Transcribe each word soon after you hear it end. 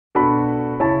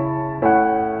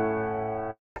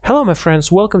Hello my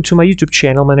friends, welcome to my YouTube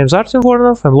channel. My name is Artem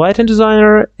Voronov, I'm lighting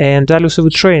designer and DIALux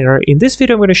EVO trainer. In this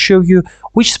video I'm going to show you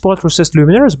which spot recessed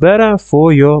luminaire is better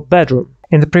for your bedroom.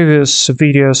 In the previous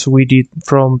videos we did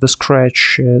from the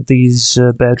scratch this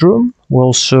bedroom.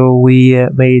 Also we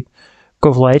made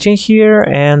cove lighting here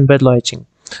and bed lighting.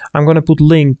 I'm going to put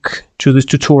link to this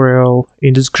tutorial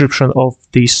in the description of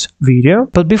this video.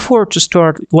 But before to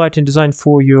start lighting design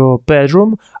for your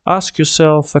bedroom, ask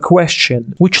yourself a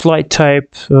question. Which light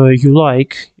type you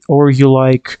like, or you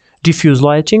like diffuse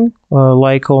lighting,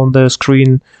 like on the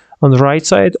screen on the right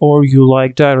side, or you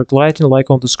like direct lighting, like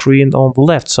on the screen on the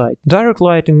left side. Direct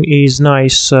lighting is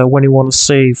nice when you want to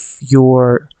save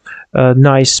your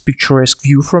nice picturesque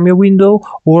view from your window,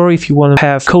 or if you want to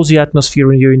have cozy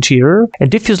atmosphere in your interior. And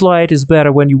diffuse light is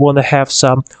better when you want to have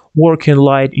some working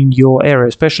light in your area,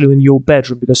 especially in your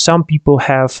bedroom, because some people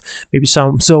have maybe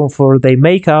some zone for their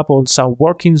makeup or some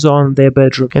working zone in their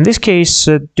bedroom. In this case,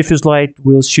 diffuse light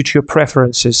will suit your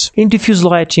preferences. In diffuse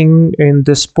lighting, in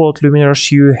the spot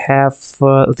luminaires, you have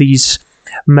these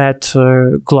matte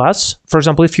glass. For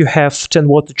example, if you have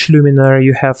 10-wattage luminaire,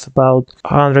 you have about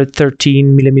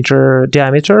 113 millimeter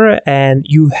diameter and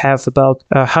you have about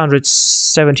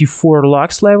 174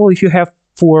 lux level. If you have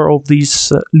 4 of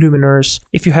these luminaires,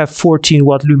 if you have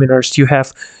 14-watt luminaires, you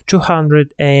have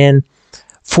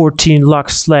 214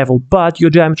 lux level, but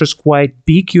your diameter is quite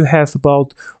big. You have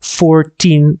about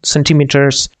 14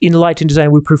 centimeters. In lighting design,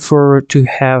 we prefer to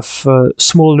have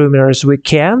small luminaires we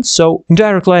can. So in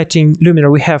direct lighting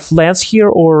luminaire, we have lens here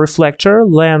or reflector.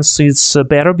 Lens is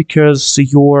better because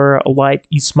your light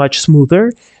is much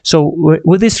smoother. So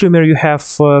with this luminaire, you have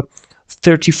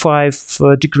 35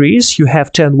 degrees, you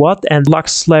have 10 watt, and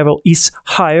lux level is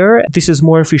higher. This is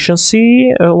more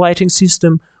efficiency lighting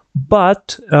system,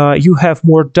 but you have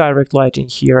more direct lighting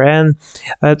here, and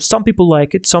some people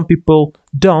like it, some people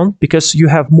don't, because you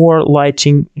have more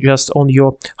lighting just on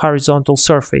your horizontal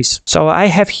surface. So I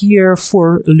have here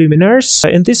 4 luminaires.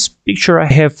 In this picture I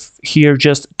have here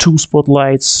just 2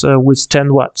 spotlights with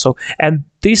 10 watts. So, and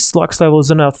this lux level is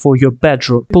enough for your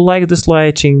bedroom. People like this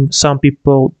lighting, some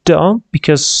people don't,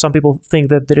 because some people think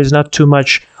that there is not too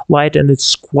much light and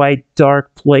it's quite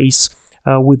dark place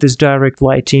with this direct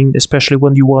lighting, especially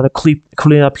when you want to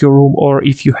clean up your room, or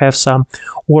if you have some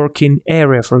working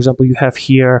area. For example, you have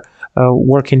here a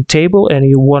working table and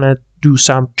you want to do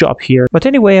some job here. But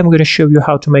anyway, I'm going to show you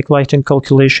how to make lighting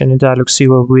calculation in DIALux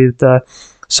EVO with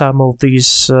some of these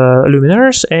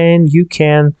luminaires, and you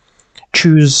can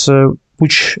choose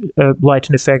which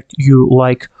lighting effect you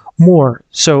like more.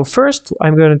 So first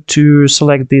I'm going to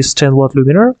select this 10-watt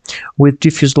luminaire with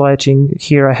diffuse lighting.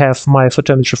 Here I have my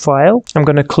photometry file. I'm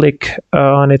going to click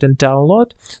on it and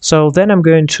download. So then I'm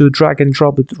going to drag and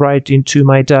drop it right into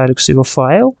my DIALux EVO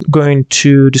file. I'm going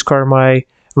to discard my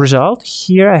result.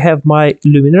 Here I have my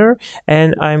luminaire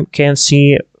and I can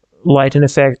see lighting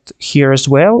effect here as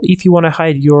well. If you want to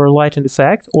hide your lighting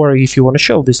effect, or if you want to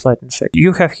show this lighting effect,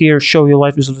 you have here show your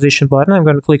light visualization button. I'm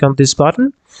going to click on this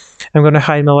button. I'm going to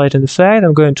hide my lighting effect.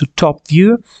 I'm going to top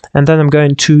view, and then I'm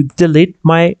going to delete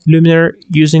my luminaire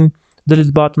using the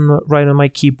delete button right on my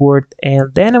keyboard.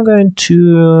 And then I'm going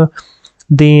to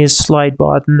this slide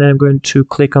button and I'm going to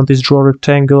click on this draw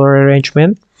rectangular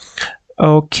arrangement.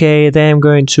 Okay, then I'm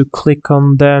going to click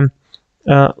on the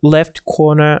left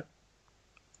corner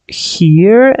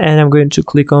here, and I'm going to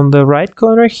click on the right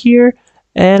corner here,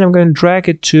 and I'm going to drag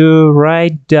it to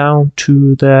right down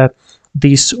to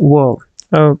this wall.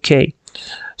 Okay,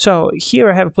 so here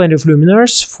I have plenty of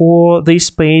luminaires. For this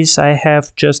space I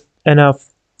have just enough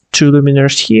 2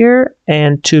 luminaires here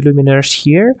and 2 luminaires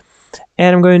here,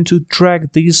 and I'm going to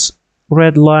drag this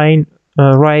red line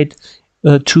right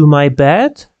to my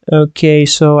bed. Okay,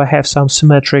 so I have some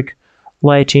symmetric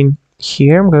lighting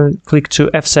here. I'm going to click to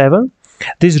F7.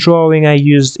 This drawing I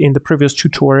used in the previous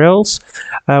tutorials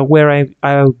where I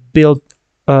built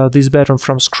this bedroom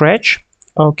from scratch.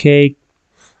 Okay,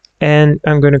 and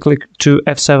I'm going to click to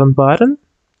F7 button,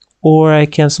 or I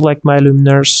can select my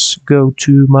luminaires, go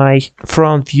to my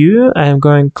front view. I'm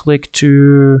going to click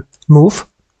to move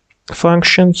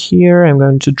function here. I'm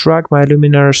going to drag my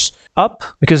luminaires up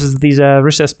because these are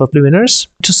recessed spot luminaires.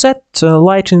 To set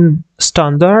lighting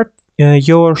standard,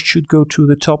 you should go to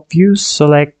the top view,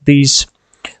 select these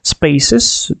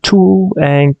spaces tool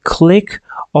and click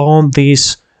on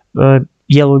this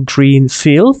yellow-green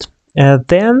field.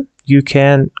 Then you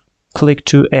can click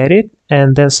to edit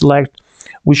and then select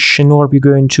which norm you're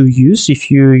going to use.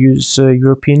 If you use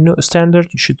European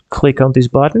standard, you should click on this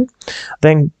button.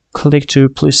 Then click to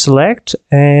please select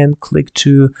and click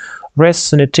to rest,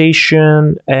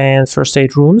 sanitation and first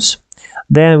aid rooms.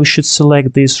 Then we should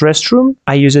select this restroom.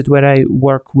 I use it when I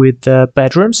work with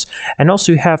bedrooms. And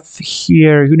also you have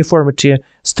here uniformity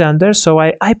standard. So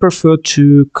I prefer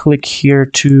to click here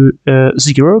to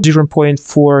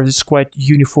 0.4 is quite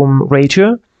uniform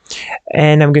ratio.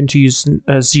 And I'm going to use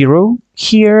 0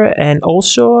 here. And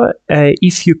also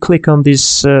if you click on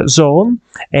this zone,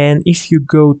 and if you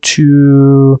go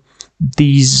to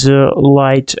these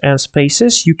light and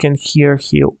spaces, you can here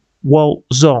wall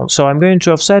zone. So I'm going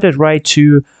to offset it right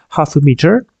to 0.5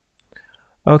 meter.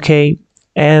 Okay,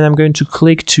 and I'm going to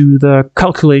click to the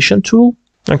calculation tool.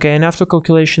 Okay, and after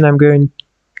calculation, I'm going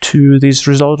to this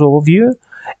result overview,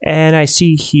 and I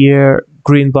see here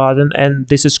green button, and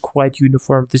this is quite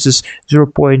uniform. This is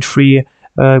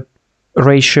 0.3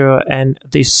 ratio, and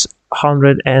this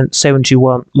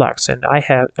 171 lux, and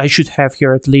I should have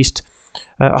here at least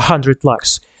 100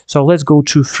 lux. So let's go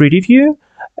to 3D view,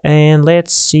 and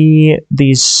let's see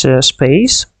this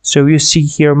space. So you see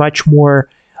here much more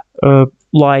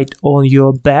light on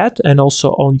your bed and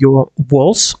also on your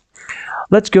walls.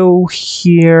 Let's go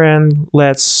here and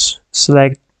let's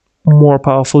select more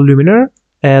powerful luminaire.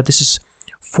 This is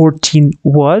 14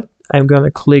 watt. I'm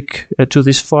gonna click to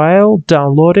this file,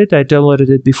 download it. I downloaded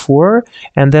it before,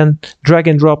 and then drag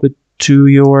and drop it to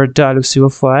your DIALux EVO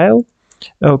file.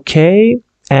 Okay,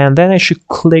 and then I should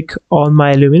click on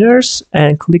my luminaires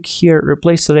and click here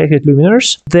replace selected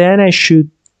luminaires. Then I should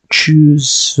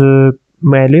choose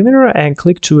my luminaire and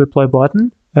click to apply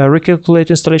button. Recalculate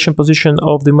installation position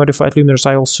of the modified luminaires.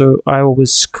 I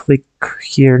always click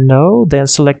here no, then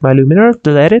select my luminaire,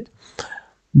 delete it,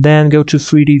 then go to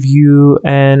 3D view,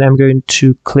 and I'm going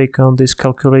to click on this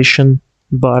calculation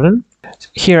button.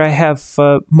 Here I have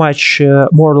much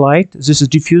more light. This is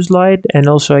diffuse light, and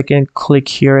also I can click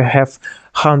here. I have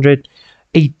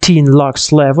 118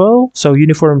 lux level, so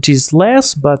uniformity is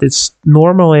less, but it's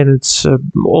normal, and it's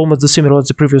almost similar as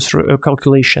the previous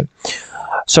calculation.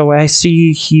 So I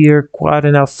see here quite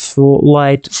enough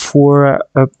light for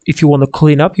if you want to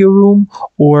clean up your room,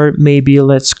 or maybe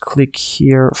let's click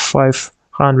here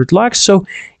 500 lux. So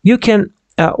you can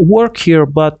work here,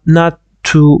 but not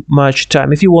too much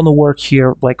time. If you want to work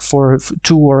here like for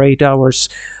 2 or 8 hours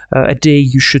a day,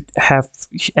 you should have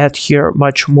add here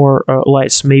much more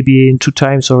lights, maybe in 2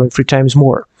 times or in 3 times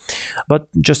more. But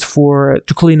just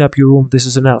to clean up your room, this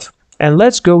is enough. And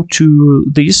let's go to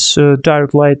this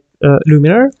direct light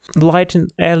luminaire. Light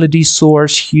and LED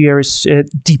source here is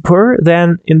deeper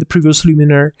than in the previous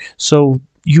luminaire, so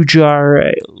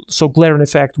UGR, so glaring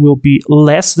effect will be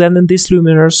less than in these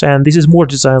luminaires, and this is more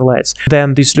design lights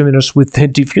than these luminaires with the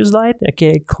diffuse light.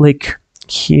 Okay, click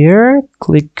here,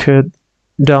 click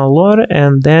download,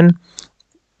 and then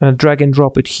drag and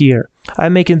drop it here.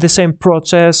 I'm making the same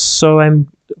process, so I'm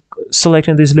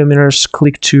selecting these luminaires,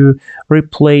 click to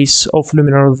replace off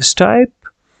luminaire of this type,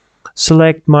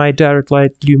 select my direct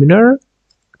light luminaire,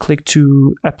 click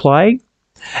to apply.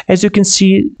 As you can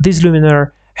see, this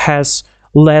luminaire has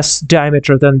less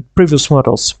diameter than previous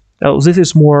models. This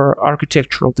is more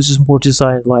architectural, this is more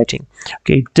design lighting.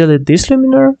 Okay, delete this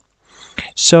luminaire.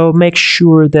 So make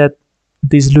sure that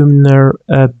this luminaire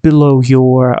below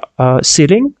your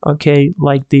ceiling, okay,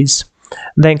 like this.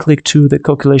 Then click to the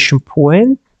calculation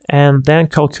point and then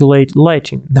calculate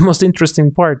lighting. The most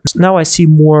interesting part. Now I see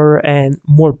more and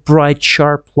more bright,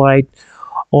 sharp light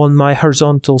on my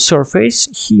horizontal surface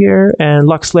here, and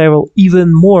lux level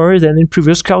even more than in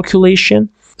previous calculation.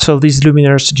 So these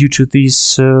luminaires, due to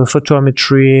this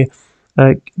photometry,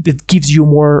 it gives you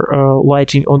more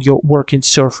lighting on your working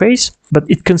surface, but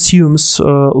it consumes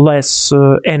less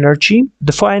energy.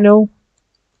 The final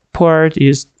part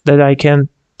is that I can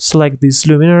select these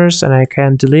luminaires and I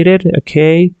can delete it.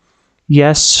 Okay,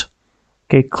 yes.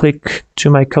 Okay, click to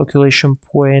my calculation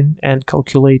point and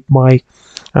calculate my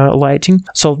lighting.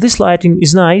 So this lighting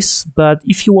is nice, but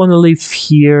if you want to live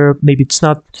here, maybe it's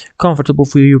not comfortable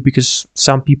for you, because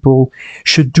some people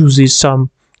should do this some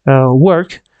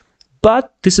work.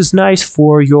 But this is nice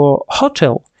for your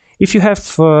hotel. If you have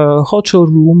a hotel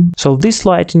room, so this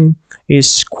lighting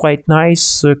is quite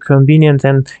nice, convenient,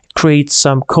 and creates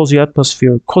some cozy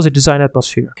atmosphere, cozy design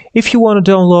atmosphere. If you want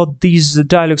to download this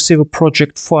DIALux EVO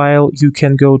project file, you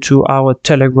can go to our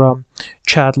Telegram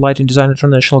chat, Lighting Design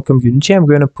International Community. I'm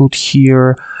going to put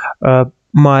here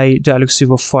my DIALux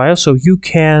EVO file, so you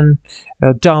can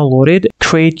download it,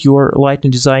 create your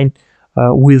lighting design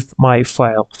with my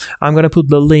file. I'm gonna put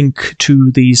the link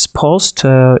to this post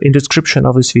in the description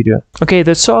of this video. Okay,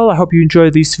 that's all. I hope you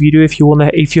enjoyed this video. If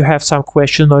you have some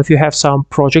questions, or if you have some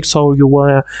projects, or you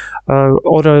wanna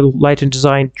order light and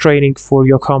design training for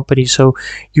your company, so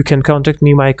you can contact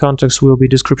me. My contacts will be in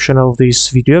the description of this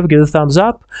video. Give a thumbs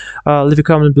up, leave a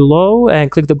comment below,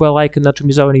 and click the bell icon not to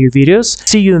miss out any new videos.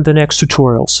 See you in the next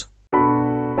tutorials.